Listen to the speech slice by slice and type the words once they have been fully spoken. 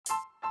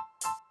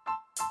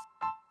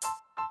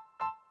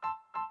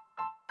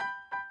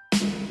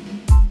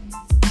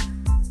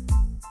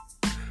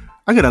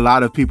I get a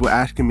lot of people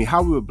asking me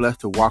how we were blessed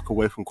to walk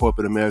away from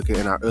corporate America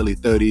in our early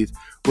 30s.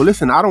 Well,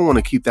 listen, I don't want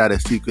to keep that a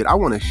secret. I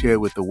want to share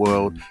it with the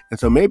world. And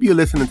so maybe you're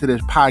listening to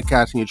this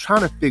podcast and you're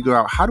trying to figure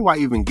out, how do I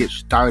even get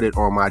started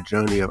on my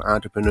journey of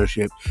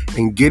entrepreneurship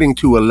and getting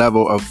to a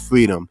level of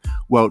freedom?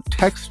 Well,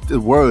 text the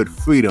word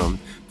freedom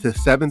to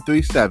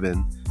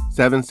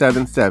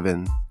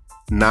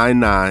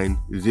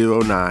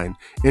 737-777-9909.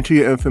 Enter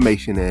your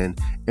information in,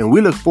 and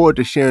we look forward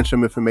to sharing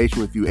some information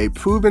with you. A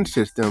proven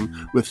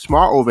system with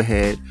small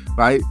overhead,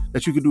 right?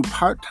 That you can do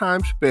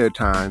part-time, spare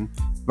time,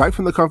 right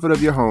from the comfort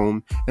of your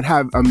home, and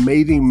have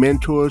amazing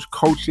mentors,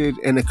 coaches,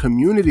 and a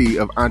community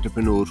of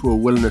entrepreneurs who are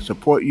willing to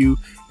support you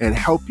and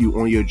help you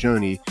on your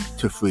journey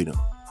to freedom.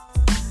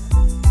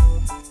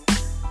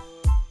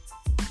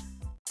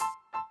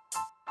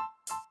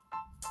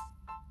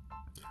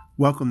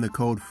 Welcome to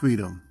Code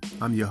Freedom.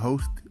 I'm your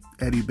host,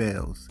 Eddie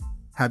Bales.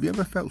 Have you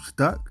ever felt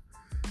stuck?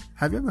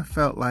 Have you ever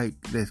felt like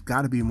there's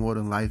got to be more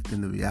than life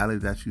than the reality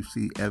that you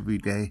see every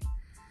day?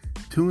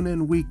 Tune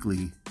in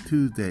weekly,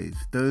 Tuesdays,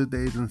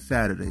 Thursdays, and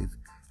Saturdays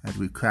as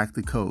we crack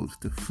the codes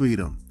to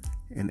freedom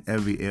in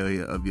every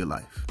area of your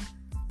life.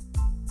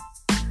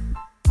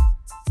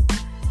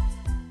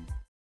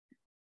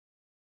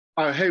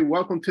 Hey,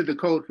 welcome to the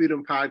Code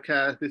Freedom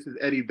Podcast. This is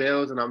Eddie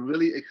Bales, and I'm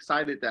really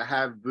excited to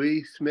have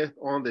Bree Smith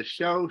on the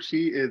show.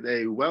 She is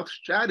a wealth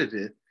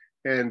strategist,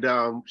 and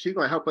she's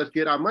going to help us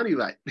get our money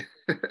right.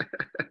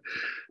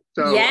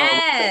 So,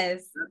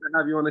 yes. Glad to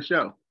have you on the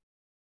show.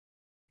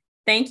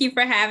 Thank you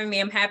for having me.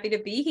 I'm happy to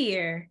be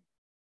here.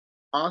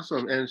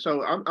 Awesome. And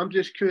so I'm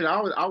just curious. I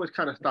always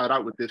kind of start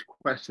out with this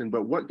question,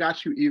 but what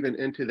got you even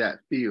into that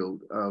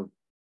field of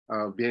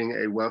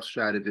being a wealth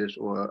strategist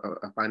or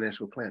a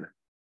financial planner?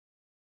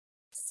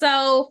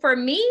 So for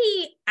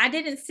me, I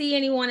didn't see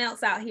anyone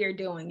else out here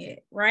doing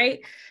it, right?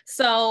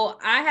 So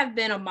I have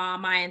been a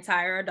mom my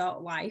entire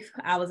adult life.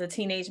 I was a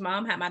teenage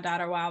mom, had my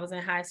daughter while I was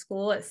in high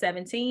school at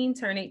 17,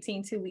 turned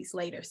 18 2 weeks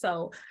later.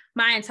 So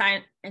my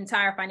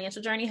entire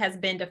financial journey has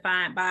been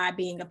defined by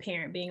being a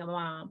parent, being a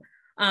mom,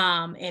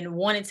 and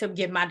wanted to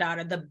give my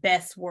daughter the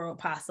best world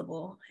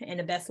possible and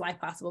the best life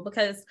possible,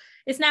 because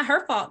it's not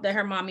her fault that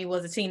her mommy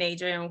was a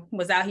teenager and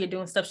was out here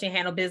doing stuff she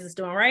had no business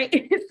doing,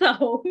 right?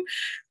 So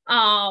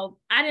I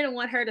didn't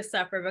want her to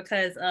suffer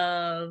because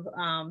of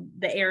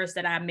the errors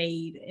that I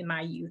made in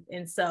my youth.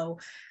 And so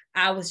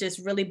I was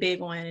just really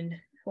big on,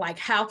 like,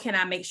 how can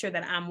I make sure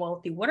that I'm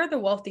wealthy? What are the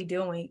wealthy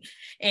doing?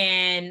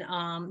 And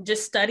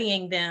just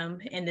studying them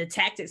and the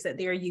tactics that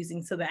they're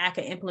using so that I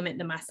could implement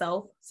them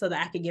myself, so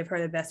that I could give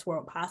her the best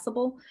world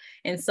possible.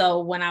 And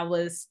so when I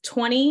was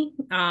 20,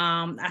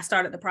 I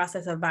started the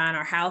process of buying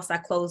our house. I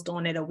closed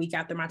on it a week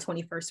after my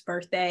 21st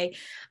birthday,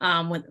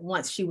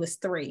 once she was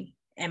 3.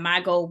 And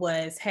my goal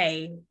was,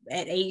 hey,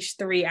 at age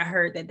 3, I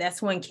heard that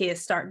that's when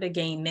kids start to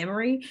gain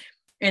memory.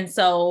 And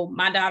so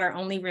my daughter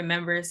only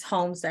remembers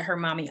homes that her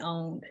mommy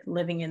owned,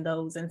 living in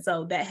those. And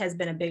so that has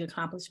been a big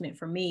accomplishment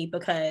for me,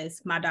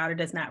 because my daughter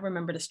does not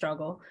remember the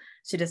struggle.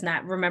 She does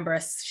not remember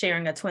us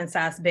sharing a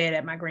twin-size bed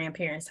at my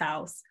grandparents'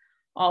 house.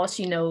 All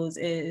she knows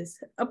is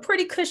a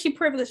pretty cushy,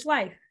 privileged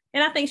life.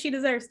 And I think she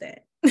deserves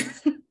that.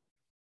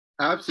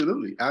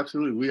 Absolutely.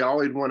 Absolutely. We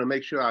always want to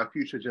make sure our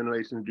future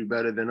generations do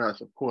better than us,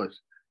 of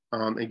course.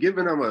 And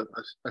giving them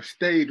a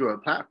stage or a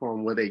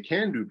platform where they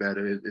can do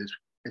better is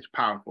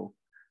powerful.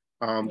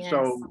 Yes.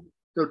 So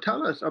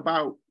tell us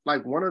about,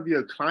 like, one of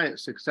your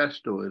client success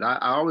stories. I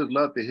always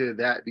love to hear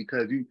that,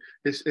 because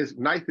it's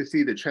nice to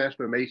see the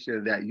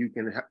transformation that you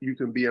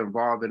can be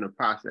involved in the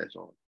process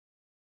on.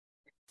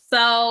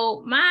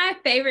 So my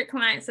favorite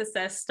client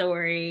success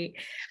story,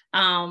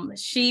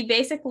 she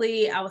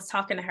basically, I was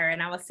talking to her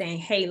and I was saying,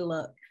 hey,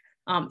 look,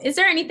 is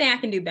there anything I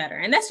can do better?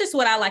 And that's just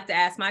what I like to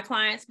ask my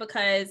clients,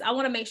 because I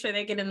want to make sure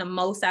they're getting the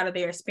most out of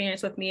their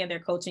experience with me and their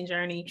coaching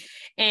journey,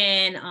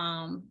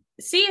 and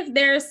see if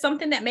there's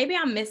something that maybe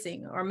I'm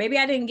missing, or maybe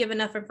I didn't give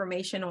enough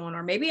information on,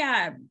 or maybe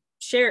I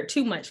shared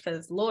too much,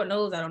 because Lord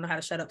knows I don't know how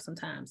to shut up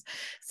sometimes.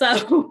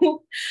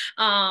 So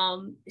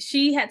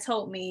she had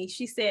told me,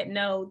 she said,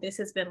 no, this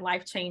has been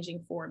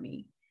life-changing for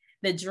me.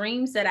 The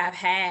dreams that I've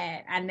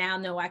had, I now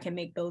know I can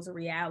make those a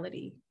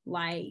reality.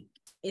 Like,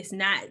 it's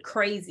not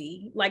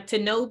crazy. Like, to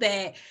know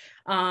that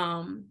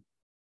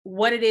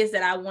what it is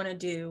that I want to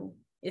do,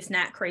 it's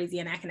not crazy,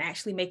 and I can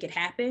actually make it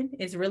happen.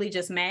 It's really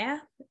just math,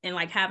 and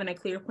like having a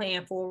clear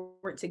plan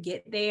forward to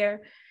get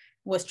there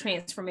was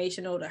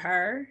transformational to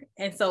her.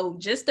 And so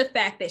just the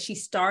fact that she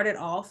started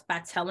off by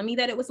telling me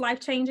that it was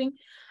life-changing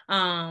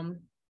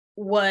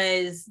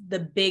was the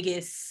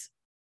biggest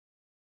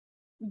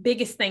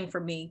thing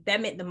for me.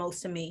 That meant the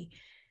most to me.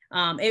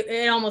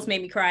 It almost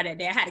made me cry that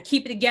day. I had to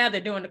keep it together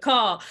during the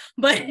call,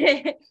 but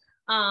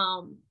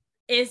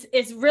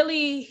it's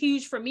really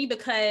huge for me,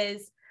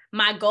 because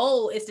my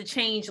goal is to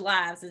change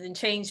lives and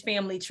change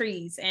family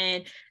trees.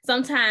 And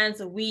sometimes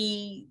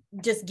we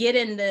just get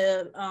in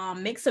the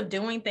mix of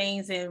doing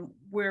things, and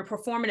we're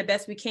performing the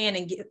best we can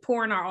and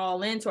pouring our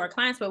all into our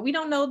clients, but we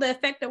don't know the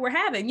effect that we're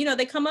having. You know,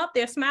 they come up,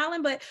 they're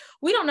smiling, but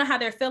we don't know how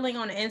they're feeling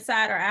on the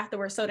inside or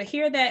afterwards. So to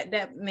hear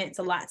that meant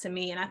a lot to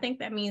me. And I think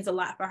that means a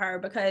lot for her,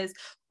 because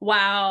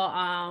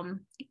while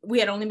we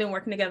had only been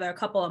working together a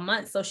couple of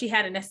months, so she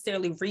hadn't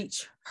necessarily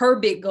reached her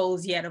big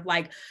goals yet of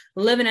like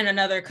living in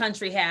another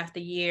country half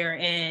the year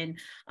and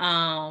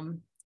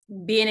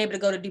being able to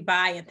go to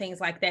Dubai and things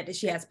like that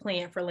she has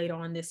planned for later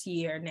on this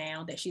year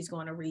now that she's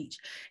going to reach.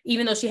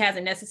 Even though she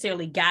hasn't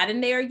necessarily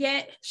gotten there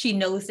yet, she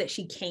knows that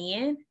she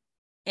can.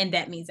 And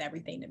that means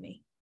everything to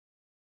me.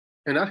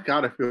 And that's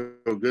got to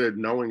feel good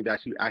knowing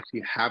that you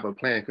actually have a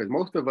plan. Because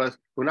most of us,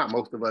 well, not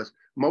most of us,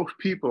 most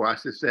people, I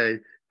should say,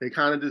 they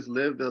kind of just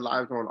live their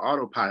lives on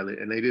autopilot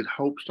and they just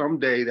hope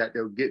someday that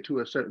they'll get to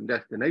a certain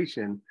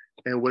destination.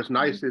 And what's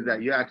nice is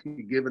that you're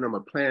actually giving them a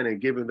plan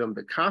and giving them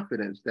the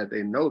confidence that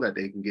they know that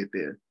they can get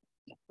there.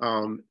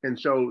 And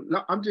so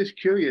I'm just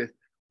curious,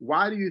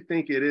 why do you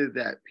think it is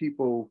that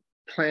people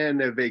plan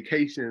their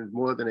vacations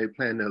more than they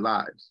plan their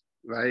lives,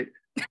 right?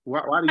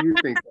 Why do you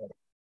think that?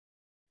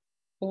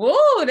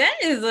 Whoa, that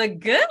is a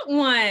good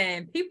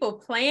one. People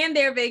plan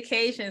their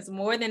vacations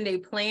more than they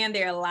plan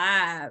their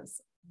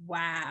lives.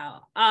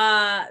 Wow.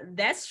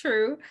 That's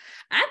true.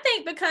 I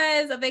think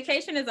because a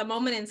vacation is a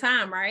moment in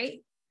time, right?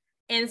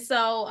 And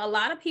so a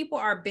lot of people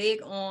are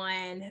big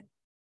on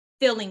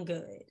feeling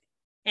good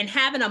and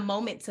having a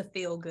moment to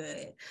feel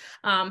good.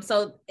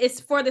 So it's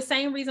for the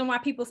same reason why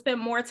people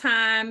spend more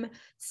time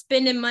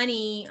spending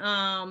money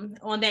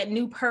on that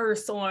new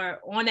purse or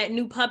on that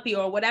new puppy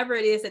or whatever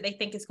it is that they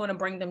think is going to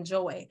bring them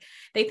joy.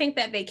 They think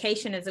that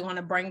vacation is going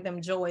to bring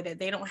them joy that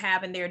they don't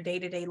have in their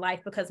day-to-day life,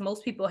 because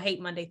most people hate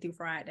Monday through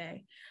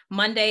Friday.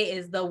 Monday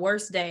is the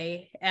worst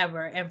day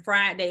ever. And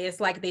Friday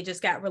is like they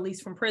just got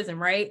released from prison,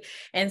 right?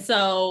 And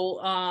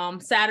so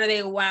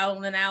Saturday,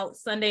 wilding out.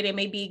 Sunday, they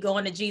may be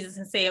going to Jesus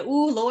and saying,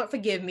 "Ooh, Lord,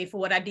 forgive me for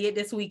what I did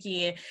this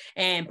weekend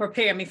and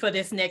prepare me for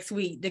this next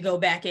week to go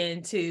back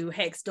into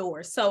hex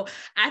doors." So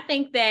I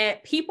think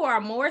that people are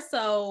more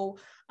so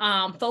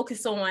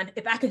focused on,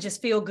 if I could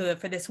just feel good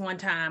for this one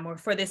time or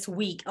for this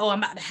week. Oh, I'm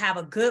about to have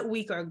a good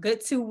week or a good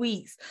 2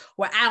 weeks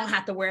where I don't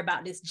have to worry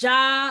about this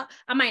job.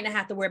 I might not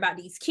have to worry about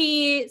these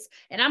kids.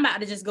 And I'm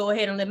about to just go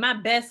ahead and live my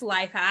best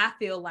life how I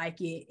feel like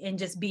it and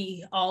just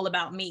be all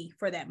about me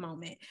for that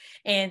moment.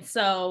 And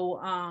so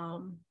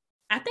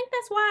I think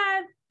that's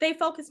why they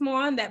focus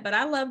more on that. But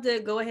I love to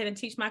go ahead and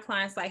teach my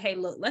clients like, hey,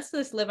 look, let's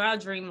just live our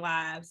dream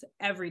lives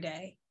every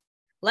day.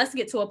 Let's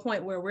get to a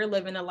point where we're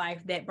living a life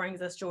that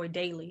brings us joy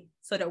daily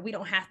so that we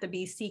don't have to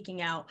be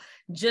seeking out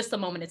just a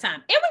moment of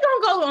time. And we're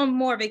going to go on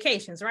more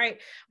vacations,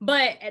 right?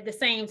 But at the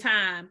same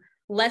time,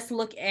 let's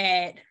look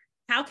at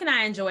how can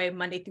I enjoy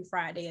Monday through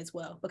Friday as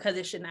well, because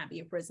it should not be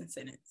a prison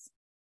sentence.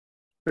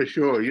 For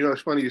sure. You know,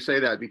 it's funny you say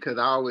that, because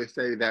I always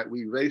say that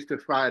we race to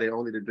Friday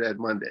only to dread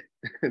Monday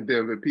and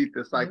then repeat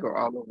the cycle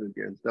all over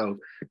again. So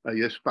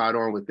you're spot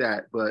on with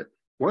that. But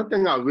one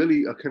thing I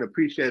really can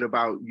appreciate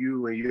about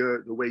you and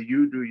the way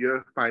you do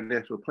your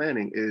financial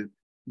planning is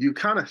you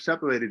kind of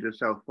separated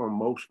yourself from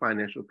most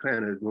financial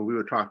planners when we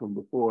were talking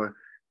before.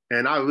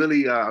 And I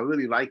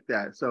really like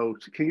that. So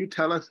can you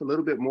tell us a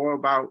little bit more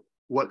about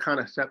what kind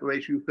of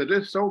separates you? Because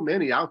there's so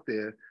many out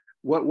there.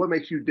 What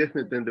makes you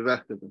different than the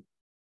rest of them?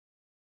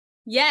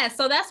 Yeah,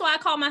 so that's why I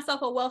call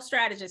myself a wealth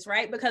strategist,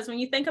 right? Because when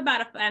you think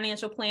about a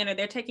financial planner,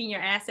 they're taking your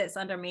assets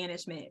under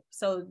management.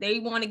 So they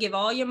want to give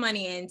all your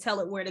money and tell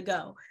it where to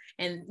go.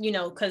 And, you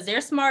know, because they're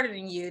smarter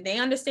than you, they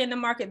understand the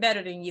market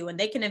better than you, and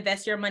they can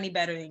invest your money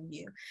better than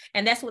you.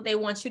 And that's what they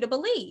want you to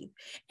believe.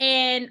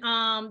 And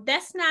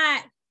that's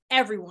not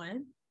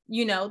everyone.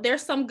 You know,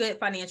 there's some good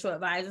financial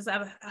advisors.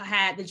 I've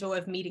had the joy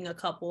of meeting a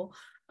couple,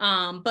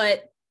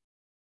 but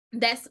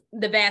that's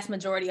the vast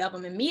majority of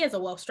them. And me as a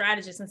wealth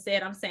strategist,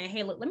 instead, I'm saying,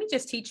 hey, look, let me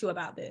just teach you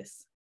about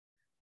this.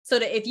 So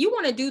that if you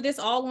want to do this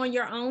all on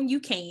your own, you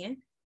can.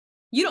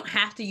 You don't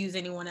have to use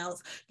anyone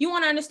else. You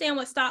want to understand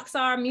what stocks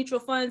are, mutual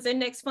funds,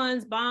 index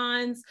funds,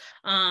 bonds,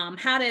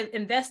 how to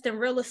invest in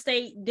real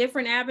estate,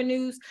 different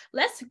avenues.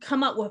 Let's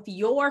come up with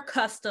your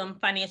custom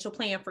financial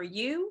plan for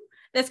you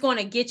that's going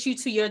to get you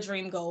to your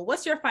dream goal.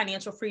 What's your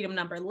financial freedom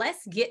number?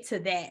 Let's get to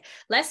that.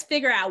 Let's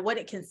figure out what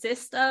it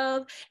consists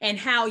of and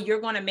how you're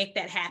going to make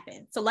that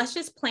happen. So let's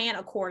just plan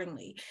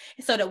accordingly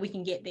so that we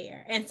can get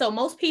there. And so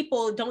most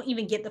people don't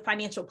even get the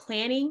financial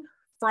planning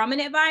from an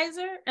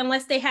advisor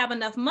unless they have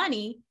enough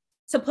money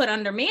to put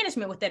under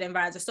management with that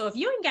advisor. So if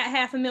you ain't got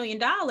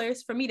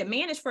 $500,000 for me to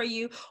manage for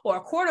you,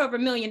 or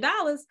 $250,000, I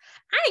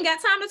ain't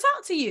got time to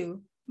talk to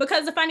you,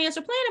 because the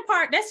financial planning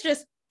part, that's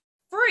just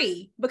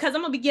free, because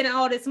I'm gonna be getting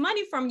all this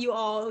money from you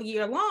all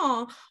year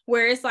long,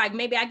 where it's like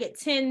maybe I get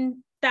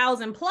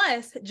 10,000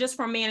 plus just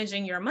from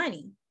managing your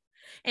money.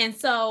 And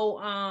so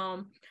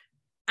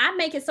I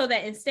make it so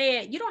that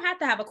instead you don't have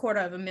to have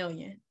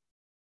 $250,000.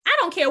 I I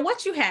don't care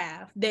what you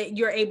have that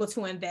you're able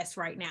to invest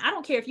right now. I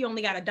don't care if you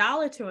only got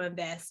 $1 to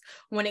invest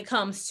when it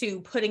comes to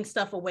putting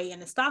stuff away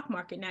in the stock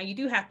market. Now, you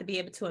do have to be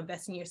able to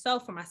invest in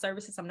yourself. For my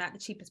services, I'm not the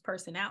cheapest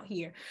person out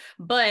here.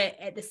 But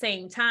at the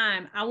same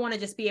time, I want to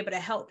just be able to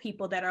help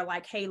people that are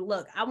like, hey,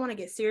 look, I want to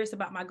get serious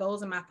about my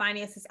goals and my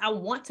finances. I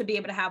want to be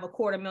able to have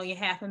 $250,000,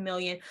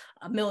 $500,000,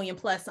 $1 million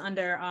plus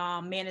under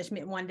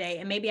management one day.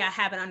 And maybe I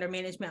have it under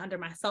management under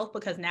myself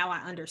because now I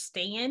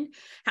understand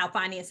how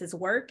finances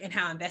work and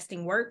how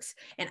investing works.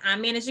 And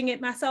I'm managing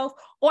it myself,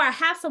 or I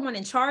have someone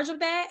in charge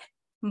of that,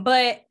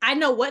 but I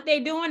know what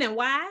they're doing and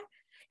why.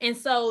 And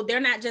so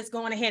they're not just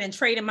going ahead and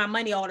trading my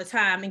money all the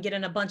time and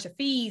getting a bunch of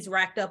fees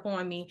racked up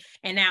on me.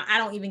 And now I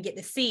don't even get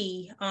to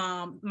see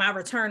my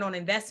return on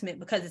investment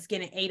because it's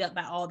getting ate up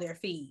by all their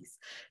fees.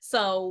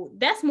 So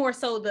that's more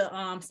so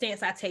the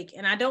stance I take.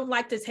 And I don't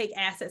like to take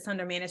assets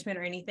under management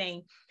or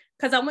anything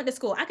because I went to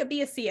school. I could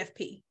be a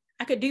CFP.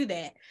 I could do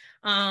that.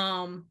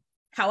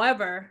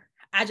 However,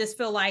 I just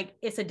feel like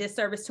it's a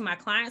disservice to my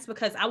clients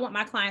because I want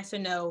my clients to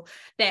know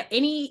that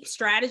any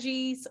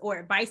strategies or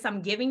advice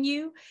I'm giving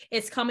you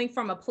is coming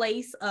from a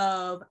place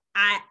of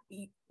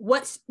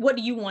what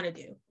do you want to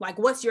do? Like,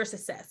 what's your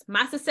success?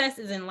 My success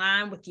is in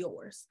line with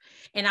yours.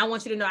 And I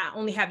want you to know I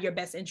only have your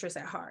best interest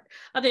at heart.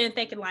 Other than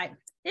thinking like,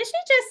 is she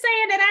just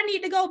saying that I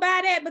need to go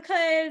buy that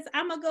because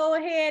I'm going to go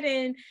ahead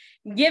and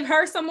give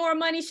her some more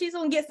money? She's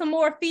going to get some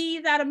more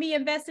fees out of me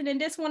investing in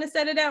this one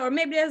instead of that. Or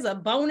maybe there's a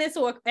bonus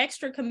or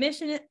extra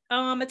commission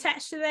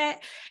attached to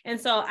that.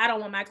 And so I don't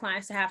want my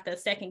clients to have to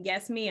second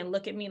guess me and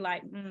look at me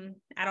like,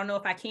 I don't know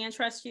if I can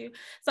trust you.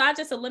 So I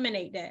just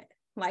eliminate that.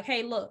 Like,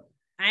 hey, look,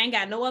 I ain't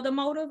got no other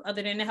motive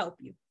other than to help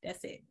you.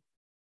 That's it.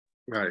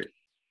 Right.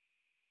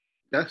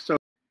 That's so.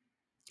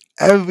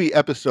 Every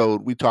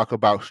episode, we talk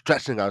about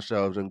stretching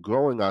ourselves and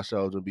growing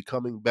ourselves and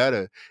becoming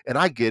better. And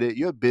I get it.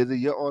 You're busy.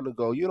 You're on the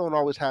go. You don't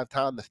always have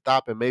time to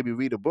stop and maybe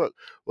read a book.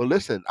 Well,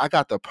 listen, I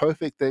got the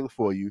perfect thing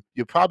for you.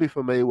 You're probably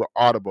familiar with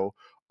Audible.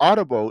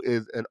 Audible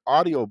is an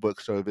audiobook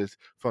service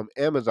from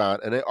Amazon,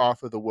 and they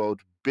offer the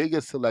world's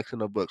biggest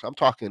selection of books. I'm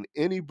talking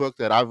any book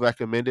that I've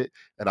recommended,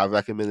 and I've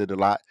recommended a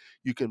lot.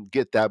 You can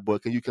get that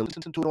book, and you can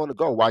listen to it on the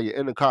go while you're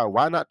in the car.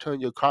 Why not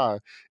turn your car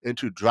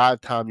into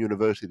Drive Time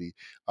University?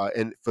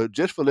 And for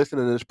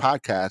listening to this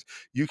podcast,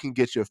 you can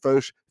get your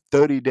first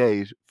 30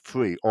 days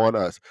free on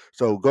us.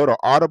 So go to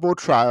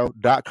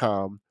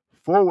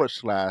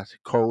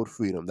audibletrial.com/code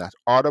freedom. That's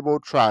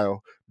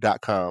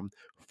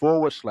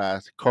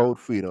audibletrial.com/code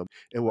freedom.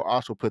 And we'll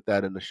also put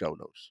that in the show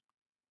notes.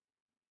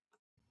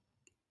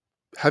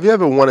 Have you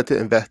ever wanted to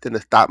invest in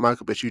the stock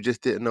market, but you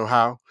just didn't know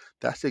how?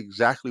 That's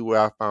exactly where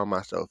I found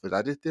myself. Is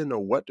I just didn't know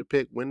what to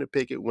pick, when to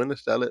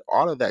sell it,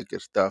 all of that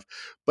good stuff.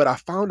 But I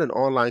found an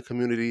online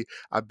community.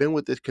 I've been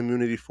with this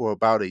community for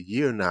about a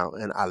year now,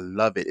 and I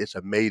love it. It's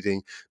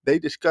amazing. They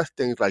discuss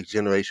things like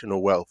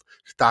generational wealth,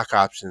 stock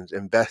options,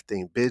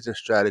 investing, business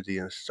strategy,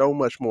 and so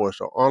much more.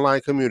 So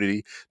online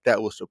community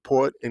that will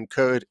support,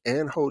 encourage,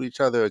 and hold each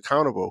other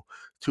accountable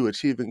to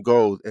achieving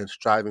goals and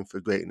striving for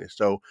greatness.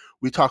 So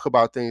we talk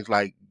about things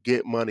like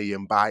get money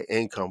and buy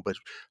income, but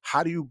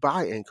how do you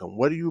buy income?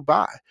 What do you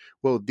buy?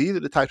 Well, these are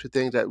the types of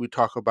things that we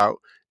talk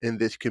about in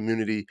this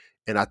community,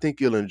 and I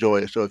think you'll enjoy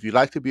it. So if you'd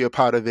like to be a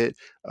part of it,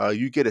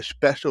 you get a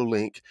special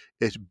link.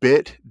 It's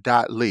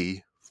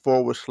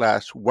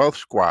bit.ly/Wealth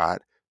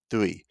Squad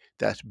 3.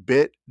 That's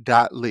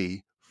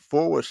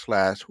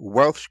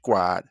bit.ly/Wealth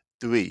Squad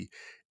 3.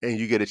 And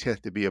you get a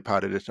chance to be a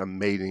part of this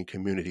amazing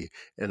community.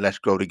 And let's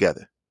grow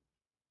together.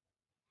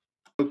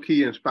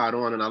 Key and spot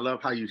on, and I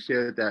love how you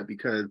shared that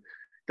because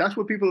that's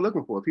what people are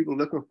looking for. People are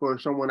looking for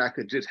someone that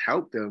could just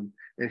help them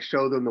and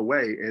show them the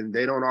way, and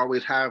they don't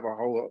always have a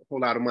whole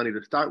lot of money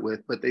to start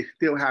with, but they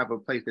still have a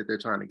place that they're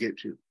trying to get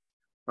to.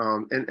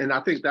 And I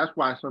think that's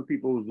why some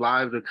people's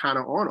lives are kind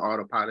of on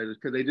autopilot, is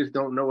because they just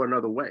don't know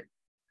another way.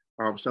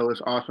 So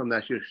it's awesome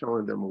that you're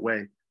showing them a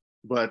way.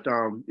 But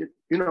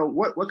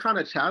what kind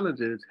of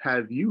challenges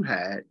have you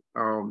had,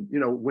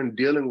 when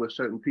dealing with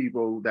certain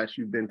people that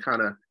you've been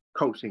kind of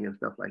coaching and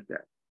stuff like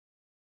that?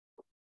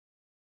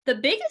 The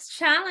biggest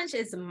challenge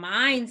is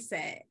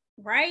mindset,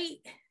 right?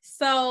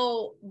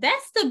 So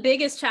that's the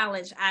biggest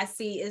challenge I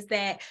see, is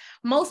that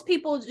most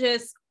people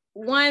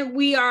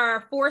we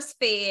are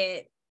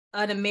force-fed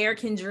an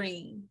American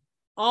dream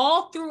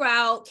all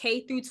throughout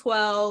K through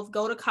 12,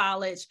 go to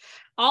college.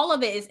 All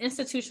of it is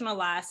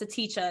institutionalized to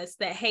teach us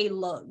that, hey,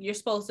 look, you're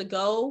supposed to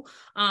go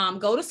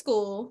to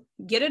school,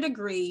 get a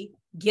degree,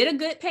 get a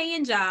good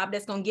paying job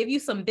that's going to give you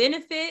some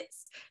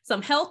benefits,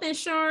 some health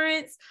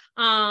insurance,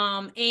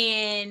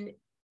 and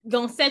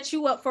going to set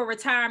you up for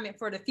retirement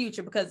for the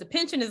future, because the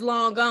pension is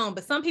long gone,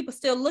 but some people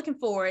still looking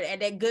for it at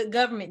that good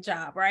government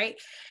job, right?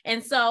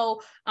 And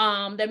so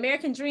the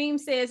American dream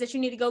says that you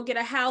need to go get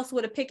a house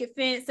with a picket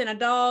fence and a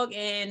dog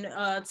and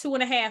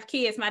 2.5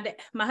 kids. My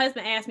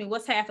husband asked me,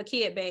 what's half a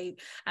kid, babe?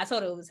 I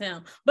told him it was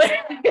him. But,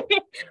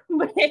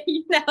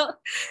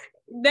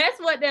 that's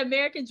what the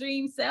American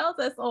dream sells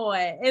us on.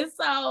 And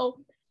so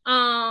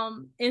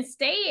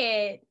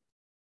instead,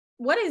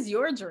 what is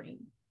your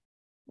dream?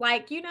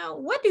 Like,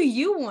 what do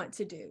you want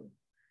to do?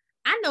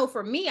 I know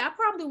for me, I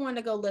probably want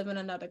to go live in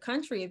another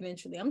country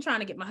eventually. I'm trying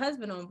to get my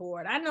husband on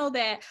board. I know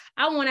that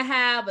I want to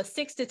have a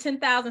 6,000 to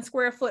 10,000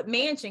 square foot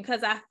mansion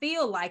because I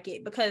feel like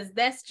it, because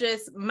that's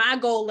just my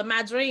goal and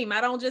my dream.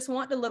 I don't just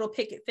want the little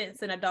picket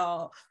fence and a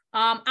dog.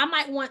 I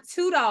might want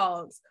 2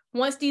 dogs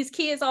once these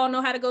kids all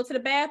know how to go to the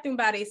bathroom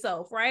by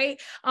themselves,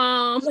 right?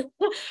 I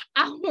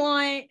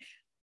want,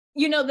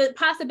 the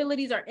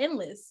possibilities are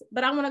endless,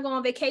 but I want to go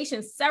on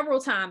vacation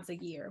several times a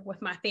year with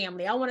my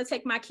family. I want to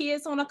take my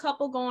kids on a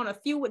couple, go on a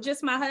few with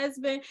just my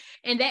husband,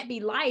 and that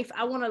be life.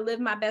 I want to live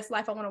my best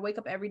life. I want to wake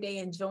up every day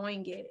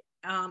enjoying it.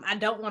 I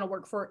don't want to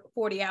work for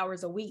 40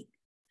 hours a week.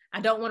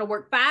 I don't want to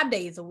work 5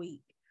 days a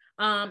week.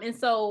 And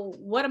so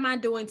what am I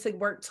doing to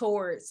work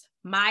towards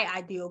my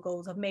ideal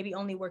goals of maybe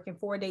only working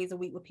 4 days a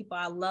week with people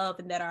I love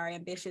and that are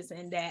ambitious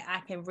and that I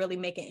can really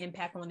make an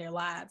impact on their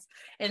lives?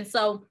 And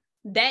so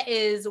that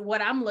is what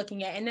I'm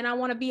looking at. And then I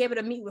want to be able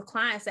to meet with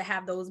clients that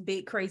have those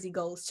big, crazy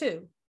goals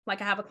too.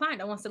 Like I have a client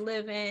that wants to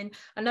live in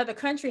another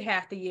country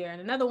half the year, and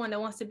another one that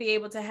wants to be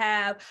able to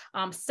have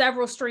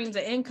several streams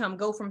of income,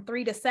 go from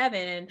 3 to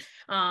 7.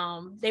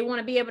 And they want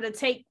to be able to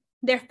take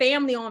their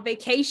family on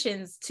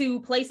vacations to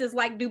places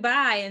like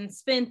Dubai and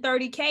spend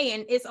 30K,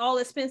 and it's all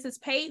expenses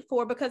paid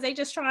for because they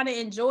just trying to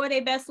enjoy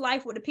their best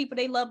life with the people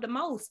they love the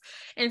most.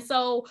 And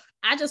so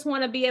I just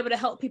want to be able to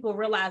help people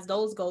realize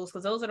those goals,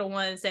 because those are the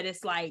ones that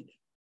it's like,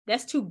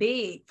 that's too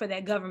big for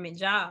that government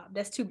job.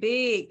 That's too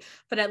big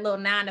for that little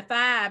 9 to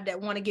 5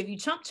 that want to give you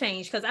chump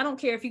change. Because I don't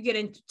care if you get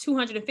in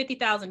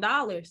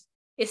 $250,000,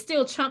 it's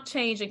still chump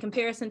change in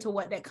comparison to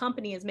what that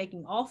company is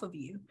making off of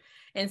you.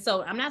 And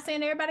so I'm not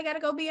saying everybody got to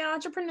go be an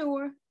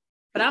entrepreneur,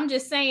 but I'm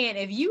just saying,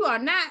 if you are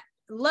not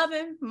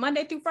loving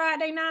Monday through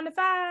Friday, 9 to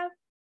 5,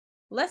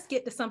 let's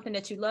get to something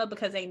that you love,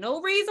 because ain't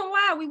no reason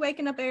why we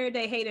waking up every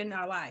day hating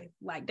our life.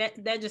 Like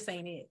that just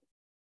ain't it.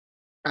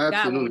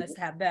 Absolutely. God wants us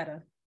to have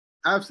better.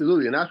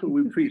 Absolutely. And that's what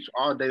we preach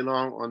all day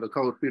long on the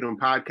Code Freedom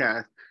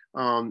podcast.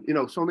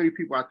 So many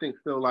people, I think,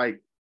 feel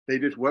like they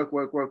just work.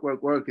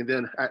 And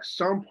then at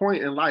some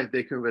point in life,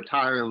 they can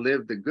retire and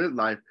live the good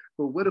life.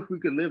 But what if we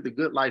could live the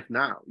good life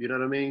now? You know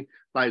what I mean?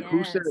 Like, yes.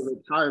 Who said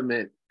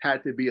retirement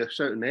had to be a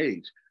certain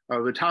age?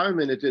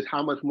 Retirement is just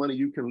how much money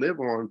you can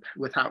live on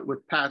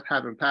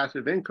having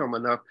passive income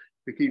enough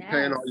to keep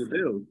paying all your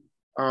bills.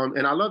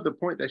 And I love the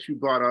point that you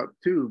brought up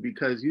too,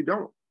 because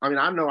I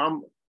know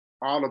I'm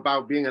all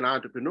about being an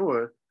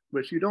entrepreneur,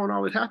 but you don't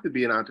always have to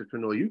be an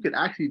entrepreneur. You could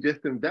actually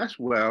just invest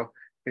well,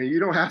 and you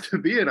don't have to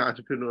be an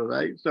entrepreneur,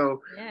 right?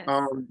 So yes.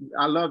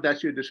 I love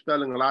that you're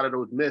dispelling a lot of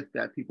those myths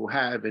that people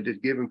have and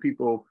just giving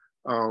people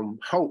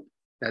hope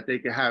that they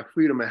can have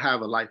freedom and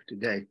have a life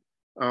today.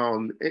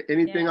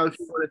 Anything else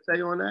you want to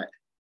say on that?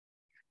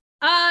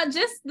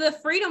 Just the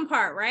freedom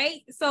part,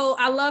 right? So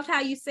I loved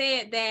how you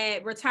said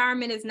that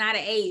retirement is not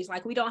an age.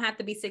 Like, we don't have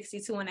to be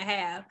 62 and a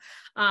half.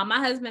 My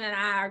husband and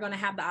I are going to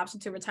have the option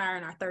to retire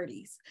in our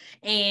 30s.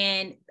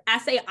 And I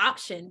say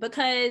option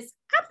because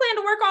I plan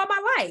to work all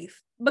my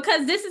life,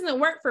 because this isn't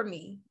work for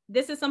me.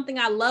 This is something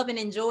I love and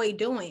enjoy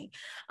doing.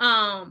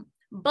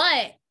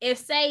 But if,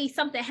 say,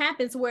 something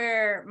happens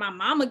where my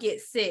mama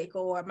gets sick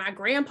or my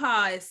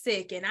grandpa is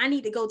sick and I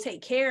need to go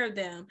take care of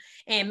them,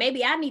 and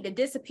maybe I need to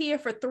disappear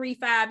for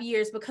 3-5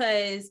 years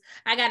because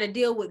I got to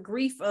deal with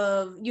grief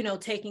of,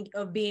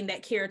 being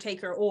that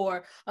caretaker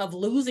or of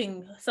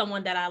losing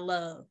someone that I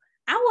love,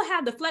 I will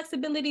have the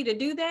flexibility to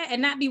do that and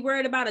not be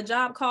worried about a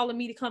job calling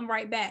me to come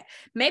right back.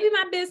 Maybe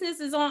my business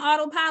is on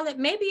autopilot.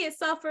 Maybe it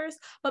suffers,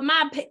 but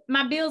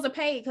my bills are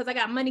paid because I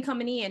got money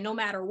coming in no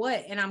matter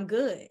what, and I'm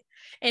good.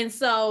 And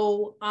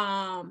so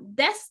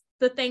that's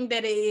the thing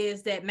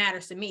that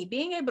matters to me,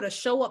 being able to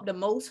show up the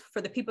most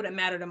for the people that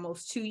matter the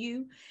most to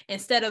you,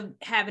 instead of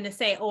having to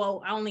say, oh,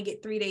 I only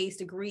get 3 days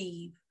to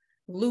grieve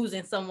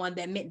losing someone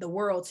that meant the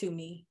world to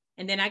me.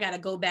 And then I got to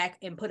go back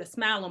and put a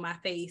smile on my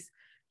face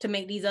to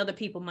make these other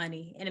people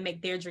money and to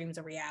make their dreams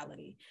a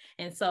reality.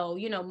 And so,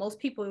 most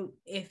people,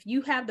 if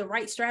you have the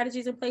right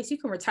strategies in place, you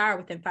can retire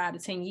within 5 to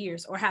 10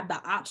 years or have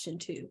the option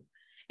to.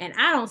 And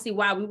I don't see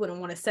why we wouldn't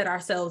want to set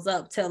ourselves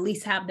up to at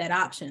least have that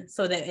option,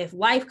 so that if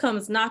life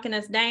comes knocking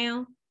us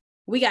down,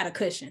 we got a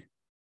cushion.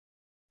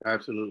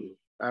 Absolutely.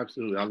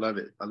 Absolutely. I love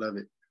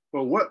it.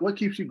 Well, what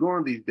keeps you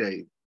going these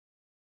days?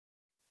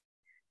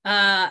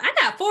 I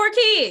got 4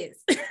 kids.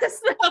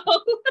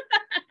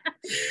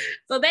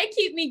 So they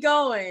keep me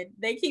going.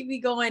 They keep me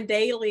going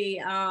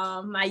daily.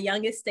 My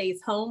youngest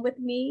stays home with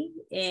me,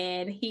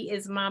 and he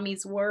is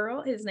mommy's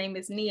world. His name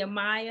is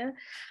Nehemiah.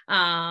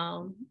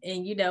 And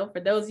for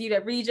those of you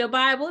that read your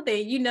Bible,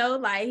 then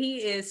he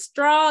is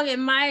strong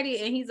and mighty,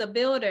 and he's a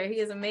builder. He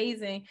is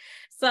amazing.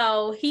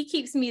 So he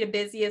keeps me the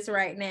busiest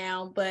right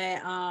now,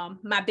 but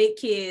my big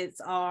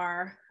kids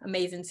are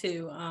amazing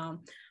too.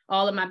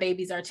 All of my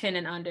babies are 10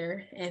 and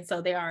under, and so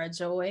they are a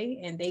joy,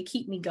 and they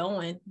keep me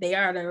going. They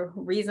are the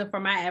reason for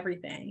my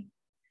everything.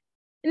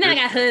 And then I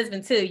got a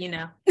husband too,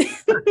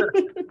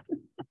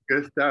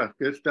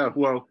 Good stuff.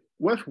 Well,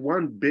 what's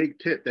one big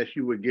tip that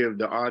you would give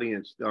the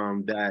audience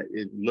that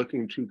is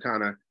looking to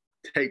kind of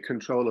take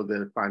control of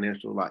their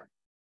financial life?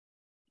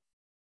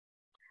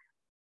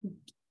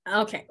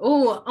 Okay.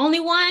 Oh, only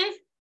one?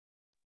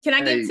 Can I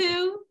Hey, get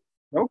two?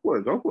 go for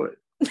it. Go for it.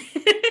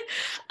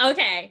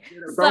 Okay.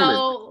 Bonus.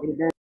 So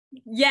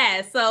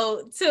yeah,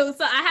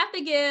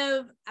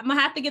 I'm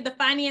gonna have to give the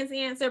finance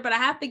answer, but I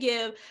have to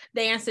give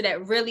the answer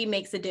that really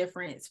makes a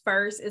difference.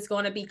 First, it's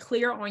going to be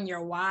clear on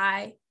your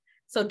why.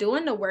 So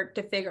doing the work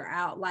to figure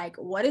out, like,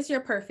 what is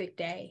your perfect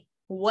day?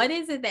 What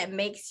is it that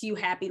makes you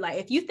happy? Like,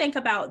 if you think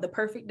about the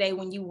perfect day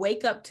when you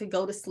wake up to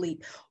go to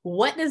sleep,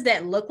 what does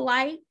that look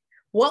like?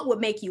 What would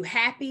make you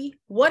happy?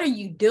 What are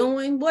you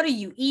doing? What are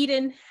you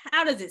eating?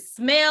 How does it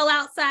smell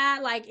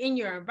outside, like in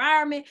your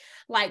environment?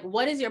 Like,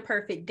 what is your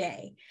perfect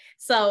day?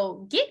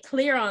 So get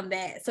clear on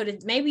that, so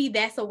that maybe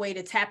that's a way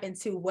to tap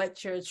into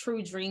what your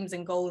true dreams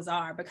and goals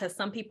are, because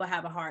some people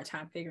have a hard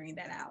time figuring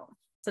that out.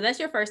 So that's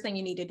your first thing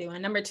you need to do.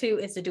 And number two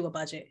is to do a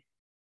budget.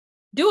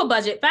 Do a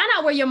budget. Find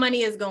out where your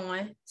money is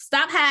going.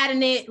 Stop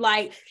hiding it.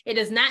 Like, it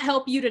does not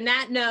help you to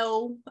not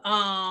know.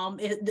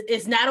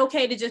 It's not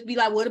okay to just be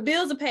like, well, the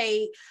bills are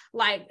paid.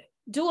 Like,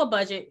 do a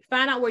budget.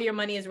 Find out where your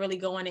money is really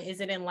going, and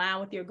is it in line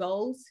with your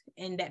goals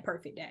in that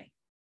perfect day?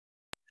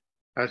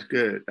 That's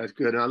good. That's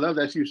good. And I love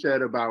that you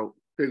said about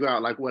figure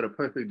out like what a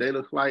perfect day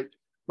looks like.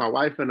 My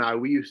wife and I,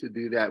 we used to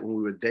do that when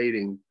we were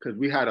dating because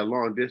we had a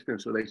long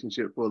distance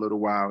relationship for a little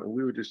while. And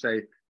we would just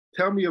say,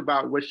 tell me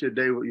about what your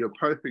day, your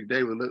perfect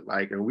day would look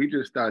like. And we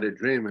just started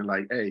dreaming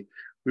like, hey,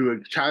 we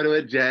would charter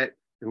a jet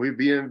and we'd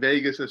be in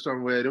Vegas or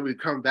somewhere. Then we'd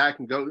come back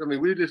and go. I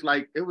mean, we just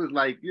like, it was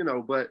like,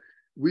 but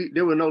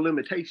there were no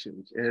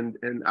limitations. And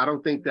I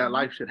don't think that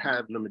life should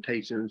have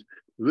limitations.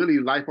 Really,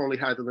 life only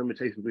has the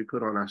limitations we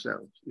put on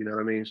ourselves. You know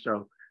what I mean?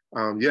 So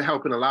you're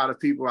helping a lot of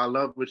people. I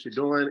love what you're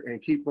doing,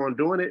 and keep on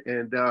doing it.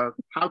 And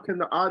how can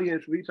the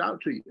audience reach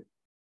out to you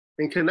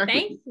and connect with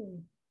you? Thank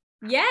you.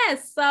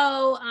 Yes.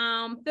 So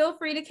feel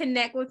free to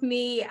connect with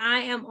me. I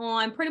am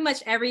on pretty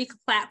much every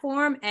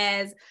platform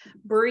as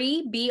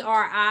Bri,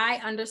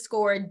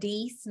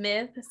 BRI_D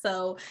Smith.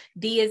 So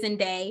D is in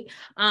day.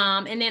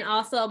 And then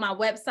also my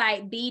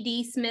website,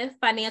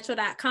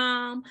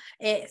 bdsmithfinancial.com.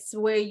 It's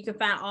where you can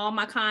find all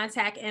my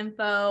contact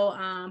info,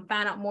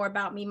 find out more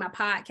about me, my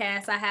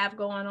podcast I have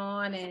going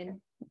on, and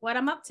what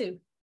I'm up to.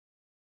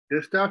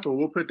 Good stuff, and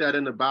we'll put that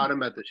in the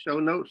bottom at the show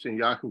notes, and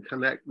y'all can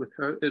connect with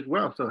her as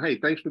well. So, hey,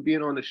 thanks for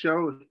being on the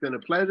show. It's been a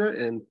pleasure,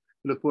 and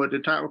look forward to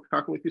talking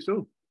with you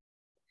soon.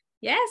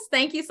 Yes,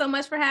 thank you so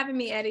much for having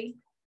me, Eddie.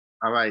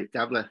 All right,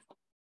 God bless.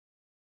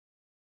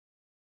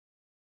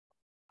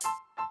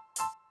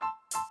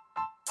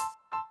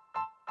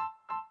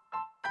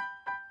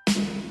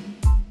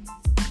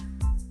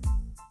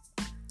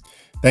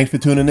 Thanks for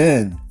tuning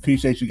in.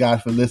 Appreciate you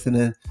guys for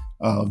listening.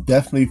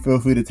 Definitely feel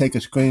free to take a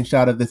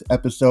screenshot of this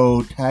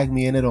episode, tag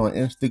me in it on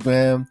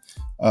Instagram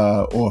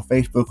or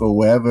Facebook or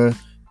wherever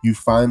you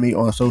find me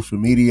on social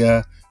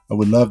media. I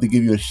would love to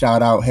give you a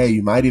shout out. Hey,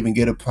 you might even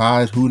get a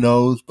prize. Who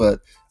knows?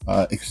 But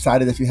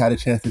excited that you had a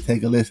chance to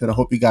take a listen. I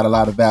hope you got a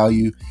lot of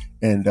value,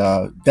 and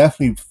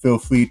definitely feel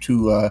free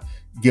to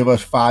give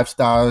us 5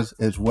 stars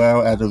as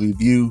well as a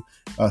review.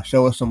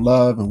 Show us some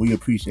love, and we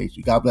appreciate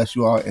you. God bless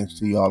you all, and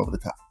see you all over the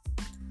top.